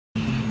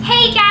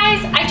Hey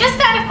guys, I just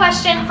got a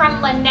question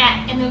from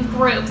Lynette in the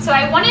group, so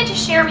I wanted to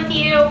share with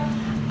you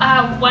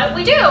what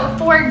we do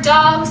for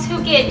dogs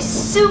who get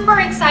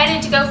super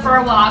excited to go for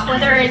a walk,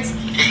 whether it's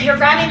you're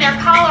grabbing their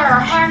collar or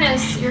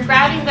harness, you're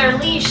grabbing their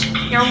leash,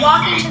 you're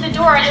walking to the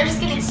door, and they're just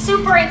getting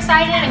super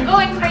excited and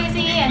going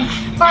crazy and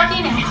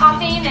barking and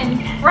coughing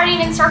and running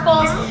in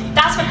circles.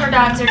 That's what her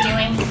dogs are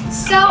doing.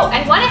 So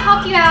I want to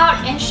help you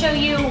out and show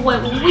you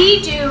what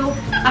we do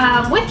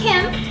with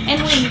Kim,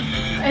 and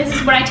this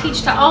is what I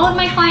teach to all of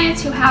my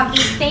clients who have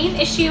the same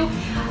issue,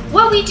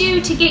 what we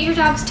do to get your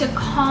dogs to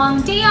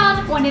calm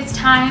down when it's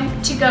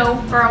time to go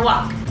for a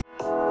walk.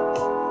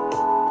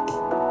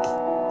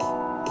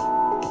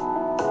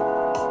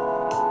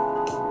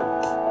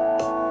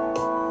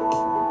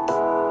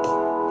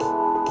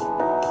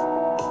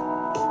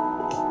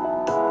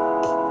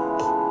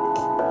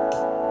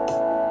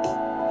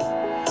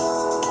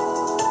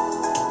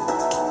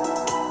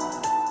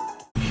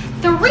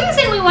 The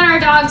reason we want our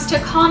dogs to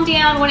calm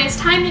down when it's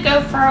time to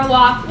go for a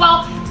walk,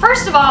 well,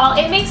 first of all,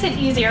 it makes it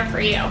easier for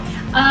you.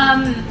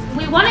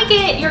 We want to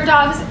get your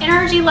dog's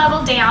energy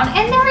level down,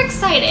 and they're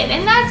excited,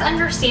 and that's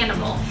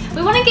understandable.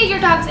 We want to get your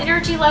dog's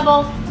energy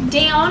level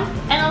down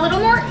and a little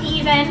more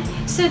even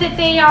so that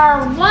they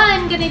are,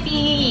 one, going to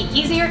be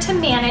easier to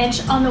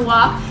manage on the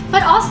walk,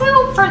 but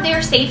also for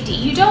their safety.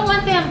 You don't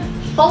want them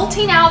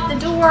bolting out the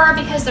door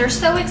because they're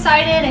so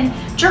excited and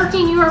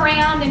jerking you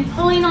around and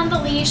pulling on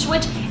the leash,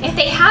 which if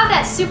they have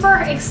that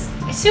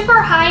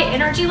super high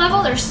energy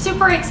level, they're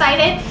super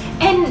excited.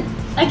 And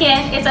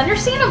again, it's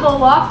understandable.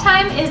 Walk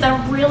time is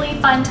a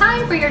really fun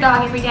time for your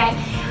dog every day.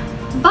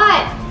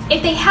 But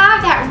if they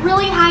have that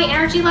really high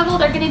energy level,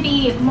 they're going to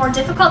be more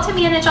difficult to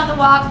manage on the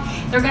walk.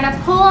 They're going to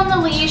pull on the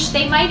leash.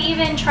 They might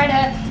even try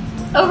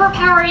to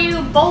overpower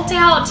you, bolt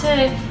out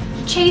to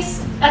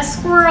chase a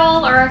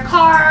squirrel or a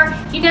car.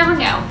 You never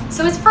know.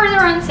 So it's for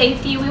their own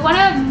safety. We want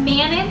to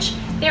manage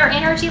their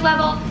energy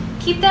level,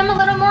 keep them a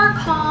little more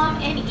calm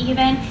and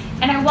even,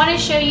 and I want to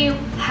show you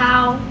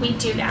how we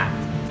do that.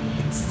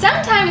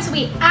 Sometimes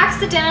we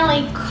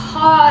accidentally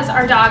cause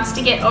our dogs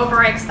to get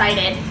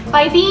overexcited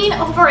by being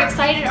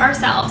overexcited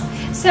ourselves.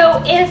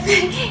 So if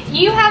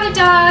you have a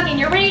dog and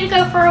you're ready to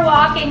go for a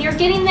walk and you're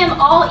getting them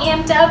all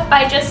amped up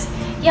by just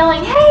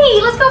yelling,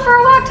 hey, let's go for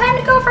a walk, time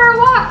to go for a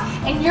walk,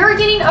 and you're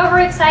getting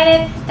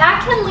overexcited,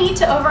 that can lead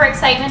to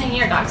overexcitement in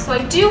your dog. So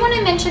I do want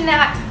to mention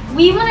that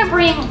we want to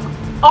bring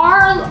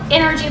our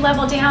energy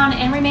level down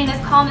and remain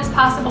as calm as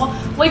possible,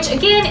 which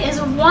again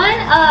is one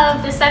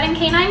of the 7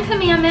 canine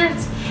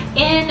commandments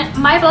in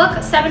my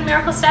book, 7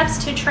 Miracle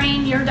Steps to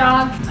Train Your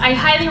Dog. I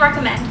highly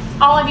recommend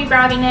all of you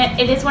grabbing it.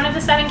 It is one of the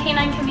 7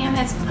 canine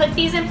commandments. Put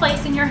these in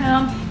place in your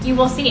home. You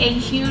will see a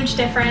huge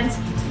difference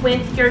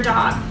with your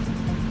dog.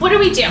 What do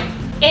we do?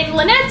 In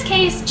Lynette's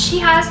case, she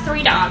has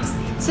 3 dogs.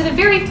 So the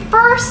very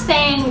first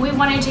thing we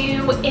want to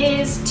do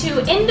is to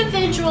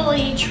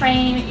individually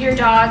train your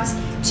dogs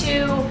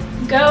to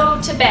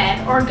go to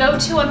bed or go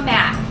to a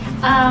mat,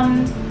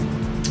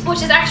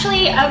 which is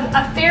actually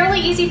a fairly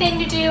easy thing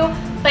to do,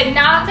 but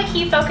not the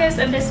key focus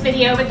of this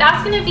video. But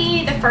that's going to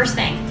be the first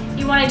thing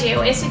you want to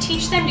do, is to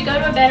teach them to go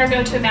to a bed or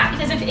go to a mat,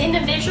 because if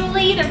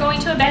individually they're going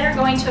to a bed or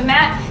going to a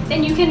mat,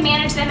 then you can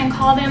manage them and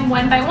call them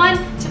one by one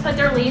to put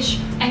their leash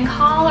and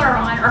collar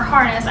on, or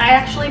harness. I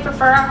actually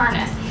prefer a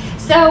harness.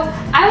 So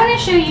I want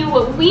to show you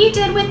what we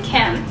did with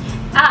Kim.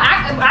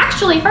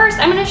 Actually, first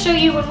I'm going to show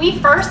you when we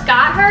first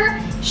got her.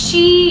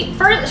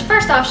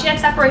 First off, she had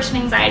separation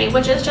anxiety,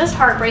 which is just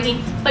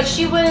heartbreaking, but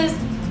she was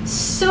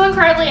so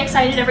incredibly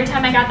excited every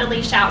time I got the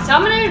leash out. So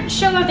I'm going to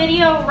show a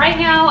video right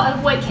now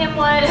of what Kim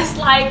was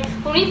like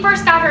when we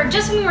first got her,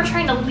 just when we were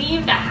trying to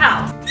leave the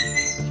house.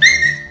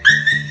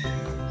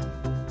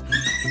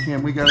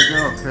 Kim, we gotta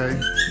go, okay?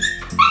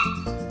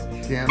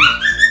 Kim,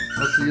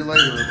 I'll see you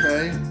later,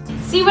 okay?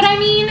 See what I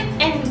mean?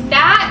 And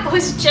that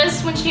was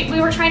just when we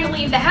were trying to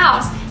leave the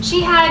house.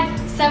 She had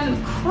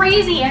some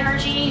crazy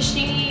energy.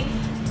 She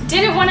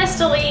didn't want us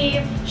to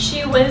leave.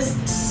 She was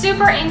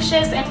super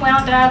anxious and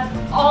wound up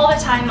all the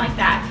time like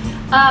that.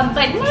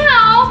 But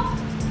now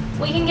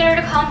we can get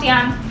her to calm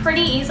down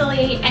pretty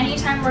easily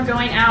anytime we're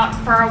going out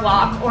for a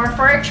walk or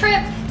for a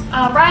trip,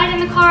 ride in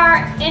the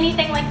car,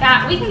 anything like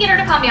that. We can get her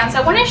to calm down.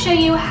 So I want to show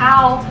you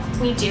how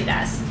we do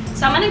this.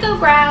 So I'm going to go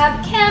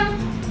grab Kim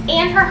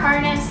and her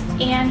harness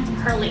and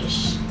her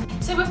leash.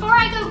 So before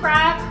I go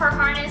grab her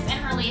harness and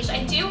her leash,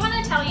 I do want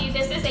to tell you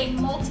this is a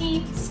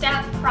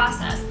multi-step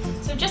process.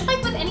 So just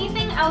like with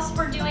anything else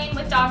we're doing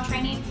with dog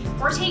training,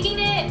 we're taking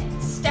it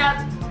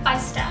step by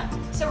step.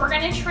 So we're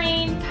going to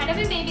train kind of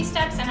in baby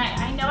steps, and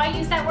I know I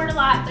use that word a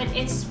lot, but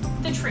it's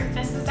the truth.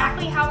 This is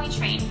exactly how we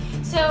train.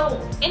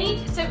 So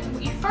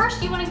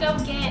first you want to go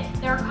get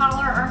their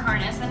collar or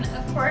harness, and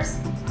of course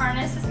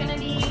harness is going to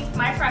be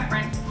my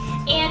preference.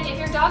 And if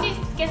your dog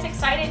gets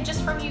excited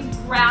just from you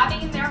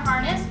grabbing their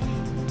harness,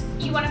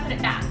 you want to put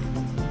it back.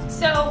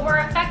 So we're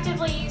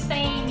effectively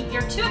saying,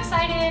 you're too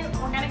excited,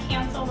 we're going to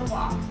cancel the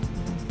walk.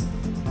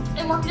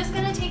 And we're just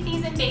going to take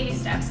these in baby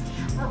steps.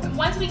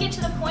 Once we get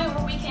to the point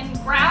where we can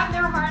grab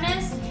their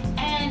harness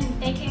and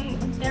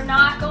they're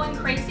not going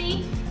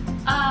crazy,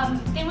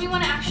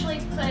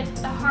 put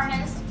the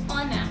harness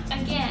on them.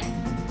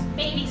 Again,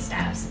 baby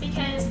steps,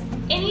 because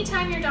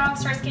anytime your dog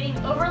starts getting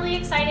overly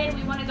excited,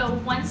 we want to go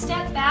one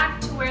step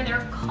back to where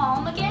they're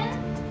calm again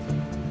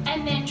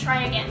and then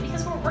try again,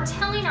 because what we're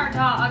telling our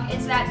dog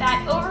is that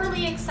that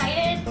overly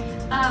excited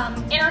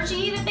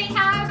energy that they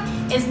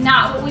have is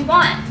not what we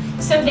want.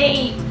 So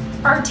they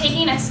are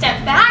taking a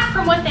step back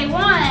from what they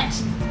want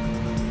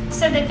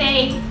so that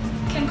they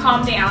can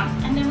calm down,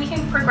 and then we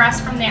can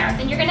progress from there.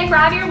 Then you're going to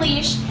grab your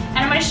leash, and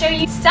I'm going to show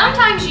you,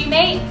 sometimes you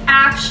may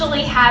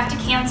actually have to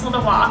cancel the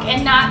walk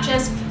and not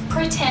just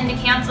pretend to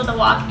cancel the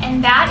walk,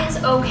 and that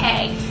is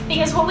okay,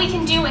 because what we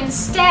can do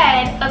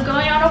instead of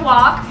going on a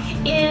walk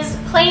is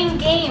playing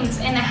games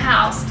in the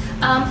house,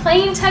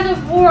 playing tug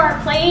of war,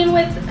 playing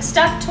with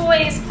stuffed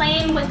toys,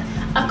 playing with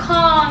a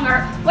Kong,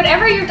 or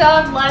whatever your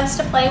dog loves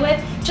to play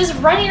with, just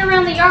running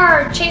around the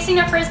yard, chasing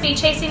a frisbee,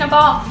 chasing a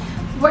ball.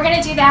 We're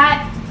going to do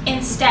that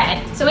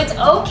instead. So it's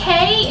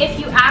okay if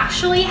you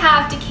actually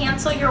have to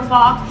cancel your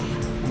walk.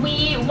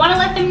 We want to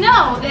let them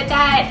know that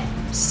that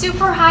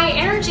super high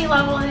energy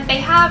level that they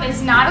have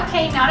is not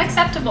okay, not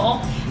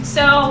acceptable.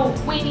 So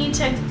we need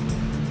to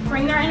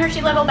bring their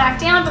energy level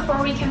back down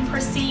before we can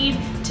proceed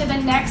to the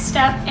next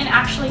step in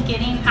actually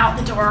getting out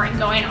the door and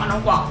going on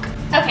a walk.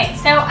 Okay,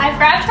 so I've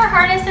grabbed her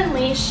harness and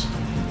leash.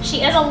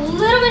 She is a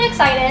little bit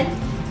excited,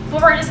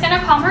 but we're just going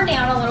to calm her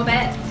down a little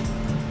bit.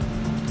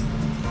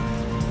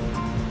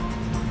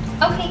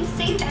 Okay,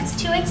 see,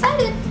 that's too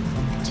excited.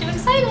 Too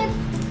excited.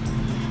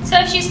 So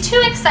if she's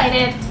too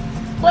excited,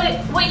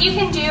 what you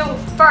can do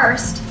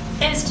first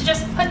is to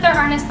just put the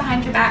harness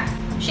behind your back.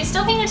 She's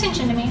still paying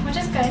attention to me, which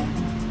is good.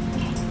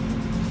 Okay.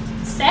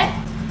 Sit.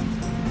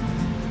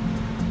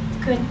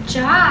 Good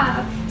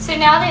job. So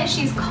now that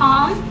she's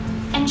calm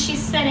and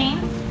she's sitting,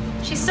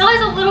 she still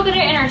has a little bit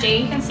of energy.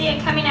 You can see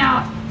it coming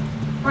out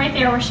right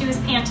there where she was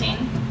panting.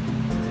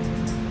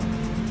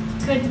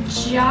 Good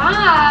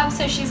job.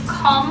 So she's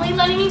calmly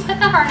letting me put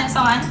the harness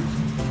on.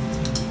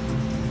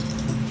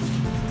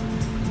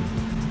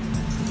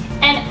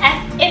 And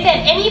if at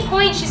any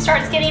point she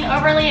starts getting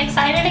overly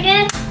excited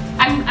again,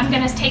 I'm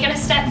going to take it a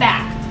step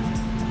back.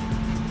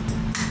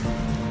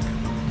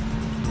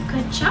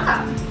 Good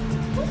job.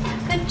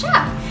 Yeah, good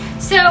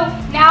job. So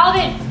now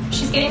that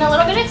she's getting a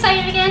little bit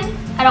excited again,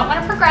 I don't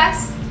want to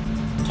progress.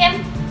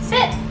 Kim,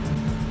 sit.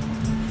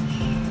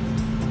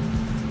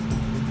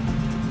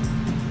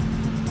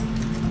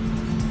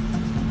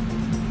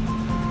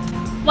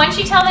 Once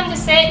you tell them to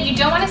sit, you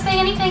don't want to say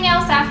anything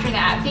else after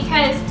that,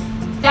 because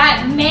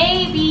that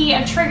may be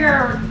a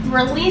trigger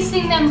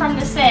releasing them from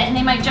the sit, and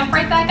they might jump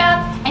right back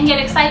up and get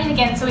excited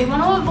again. So we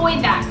want to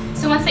avoid that.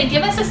 So once they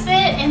give us a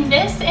sit, in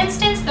this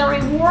instance, the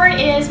reward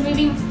is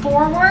moving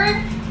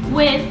forward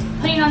with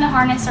putting on the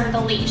harness or the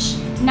leash.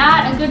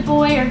 Not a good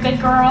boy or good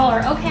girl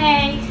or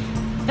okay.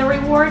 The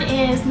reward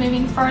is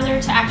moving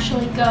further to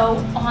actually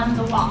go on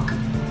the walk.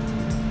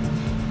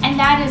 And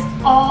that is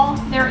all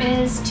there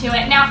is to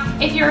it. Now,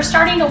 if you're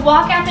starting to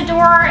walk out the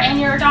door and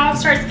your dog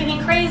starts getting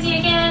crazy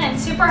again and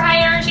super high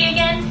energy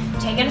again,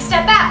 take it a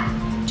step back.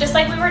 Just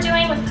like we were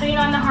doing with putting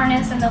on the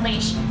harness and the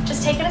leash.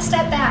 Just take it a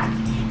step back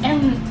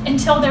and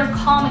until they're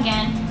calm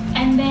again,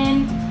 and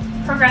then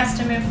progress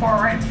to move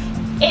forward.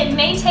 It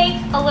may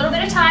take a little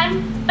bit of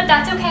time, but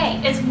that's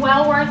okay. It's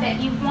well worth it.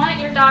 You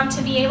want your dog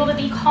to be able to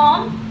be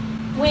calm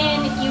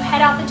when you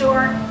head out the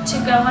door to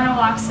go on a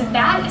walk. So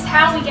that is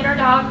how we get our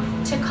dog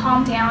to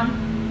calm down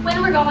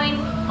when we're going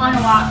on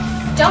a walk.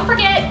 Don't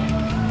forget,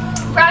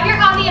 grab your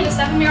copy of the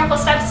 7 Miracle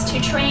Steps to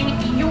train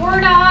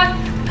your dog.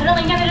 Put a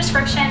link in the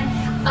description.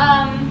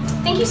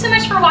 Thank you so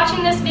much for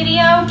watching this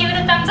video. Give it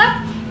a thumbs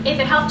up if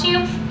it helped you.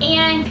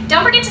 And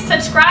don't forget to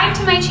subscribe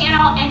to my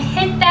channel and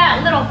hit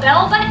that little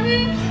bell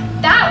button.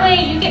 That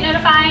way you get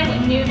notified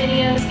when new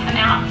videos come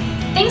out.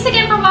 Thanks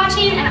again for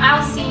watching, and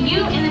I'll see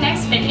you in the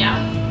next video.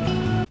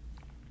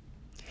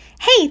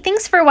 Hey,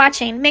 thanks for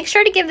watching. Make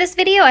sure to give this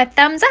video a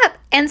thumbs up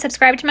and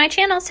subscribe to my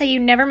channel so you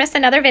never miss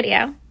another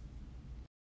video.